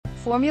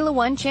Formula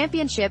One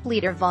Championship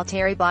leader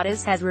Valtteri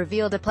Bottas has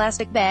revealed a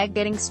plastic bag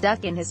getting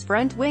stuck in his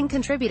front wing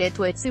contributed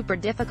to its super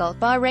difficult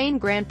Bahrain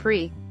Grand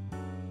Prix.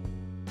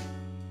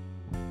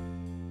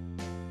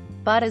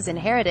 Bottas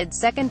inherited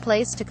second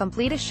place to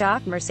complete a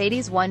shock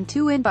Mercedes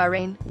 1-2 in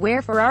Bahrain,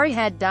 where Ferrari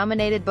had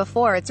dominated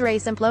before its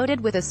race imploded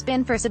with a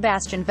spin for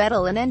Sebastian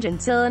Vettel and engine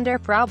cylinder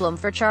problem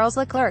for Charles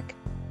Leclerc.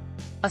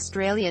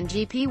 Australian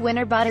GP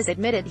winner Bottas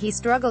admitted he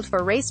struggled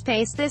for race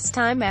pace this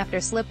time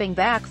after slipping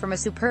back from a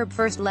superb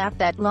first lap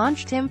that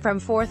launched him from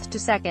fourth to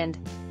second.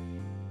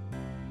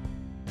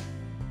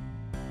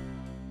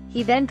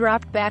 He then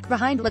dropped back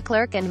behind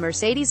Leclerc and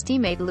Mercedes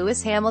teammate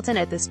Lewis Hamilton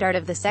at the start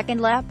of the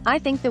second lap. "I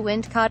think the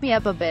wind caught me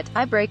up a bit.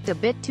 I braked a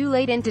bit too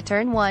late into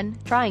turn 1,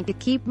 trying to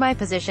keep my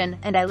position,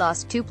 and I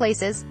lost 2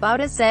 places,"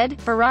 Bottas said.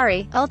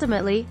 Ferrari,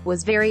 ultimately,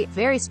 was very,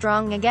 very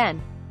strong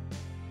again.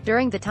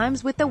 "During the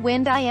times with the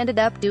wind I ended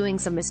up doing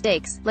some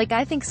mistakes, like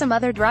I think some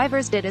other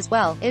drivers did as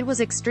well. It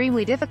was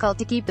extremely difficult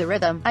to keep the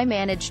rhythm. I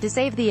managed to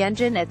save the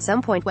engine at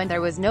some point when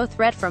there was no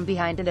threat from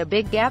behind and a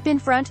big gap in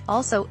front.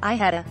 Also, I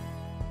had a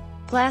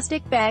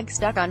plastic bag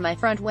stuck on my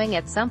front wing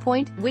at some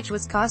point, which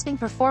was costing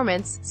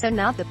performance, so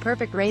not the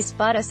perfect race."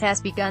 Bottas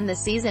has begun the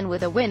season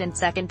with a win in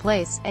second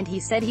place, and he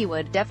said he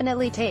would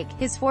definitely take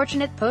his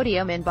fortunate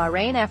podium in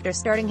Bahrain after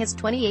starting his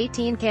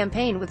 2018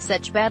 campaign with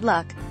such bad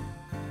luck.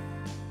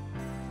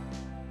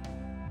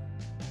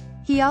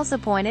 He also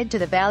pointed to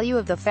the value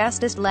of the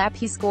fastest lap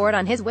he scored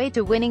on his way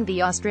to winning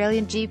the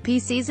Australian GP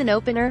season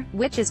opener,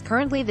 which is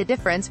currently the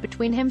difference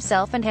between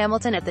himself and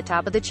Hamilton at the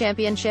top of the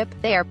championship.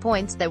 "They are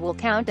points that will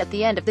count at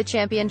the end of the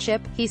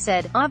championship," he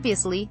said.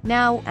 "Obviously,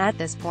 now, at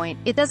this point,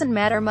 it doesn't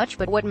matter much,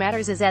 but what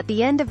matters is at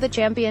the end of the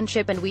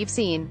championship, and we've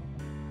seen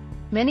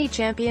many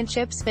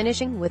championships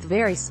finishing with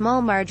very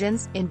small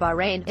margins. In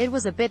Bahrain, it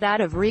was a bit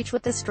out of reach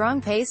with the strong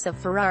pace of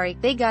Ferrari.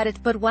 They got it,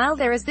 but while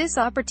there is this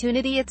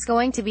opportunity, it's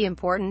going to be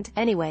important.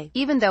 Anyway,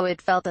 even though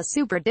it felt a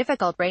super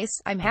difficult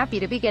race, I'm happy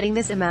to be getting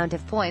this amount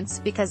of points,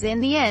 because in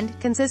the end,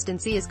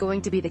 consistency is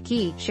going to be the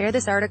key." Share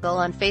this article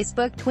on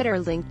Facebook, Twitter,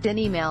 LinkedIn,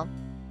 email.